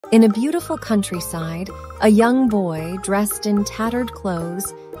In a beautiful countryside, a young boy dressed in tattered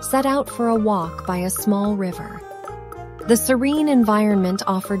clothes set out for a walk by a small river. The serene environment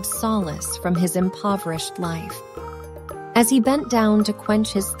offered solace from his impoverished life. As he bent down to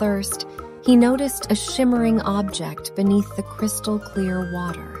quench his thirst, he noticed a shimmering object beneath the crystal-clear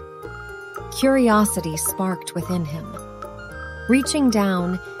water. Curiosity sparked within him. Reaching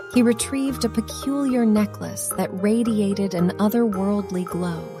down, he retrieved a peculiar necklace that radiated an otherworldly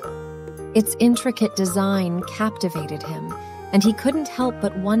glow. Its intricate design captivated him, and he couldn't help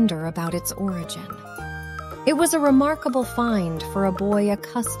but wonder about its origin. It was a remarkable find for a boy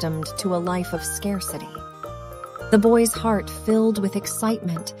accustomed to a life of scarcity. The boy's heart filled with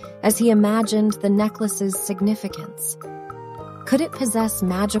excitement as he imagined the necklace's significance. Could it possess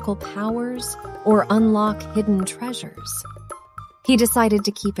magical powers or unlock hidden treasures? He decided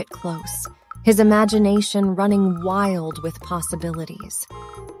to keep it close, his imagination running wild with possibilities.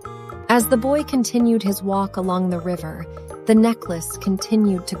 As the boy continued his walk along the river, the necklace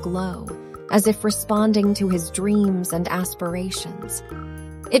continued to glow, as if responding to his dreams and aspirations.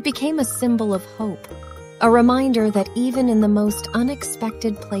 It became a symbol of hope, a reminder that even in the most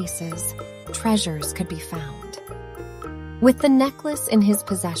unexpected places, treasures could be found. With the necklace in his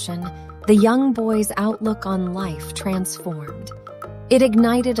possession, the young boy's outlook on life transformed. It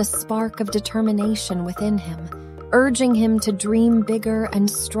ignited a spark of determination within him, urging him to dream bigger and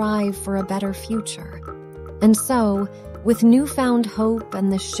strive for a better future. And so, with newfound hope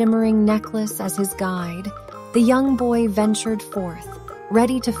and the shimmering necklace as his guide, the young boy ventured forth,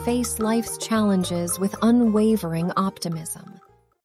 ready to face life's challenges with unwavering optimism.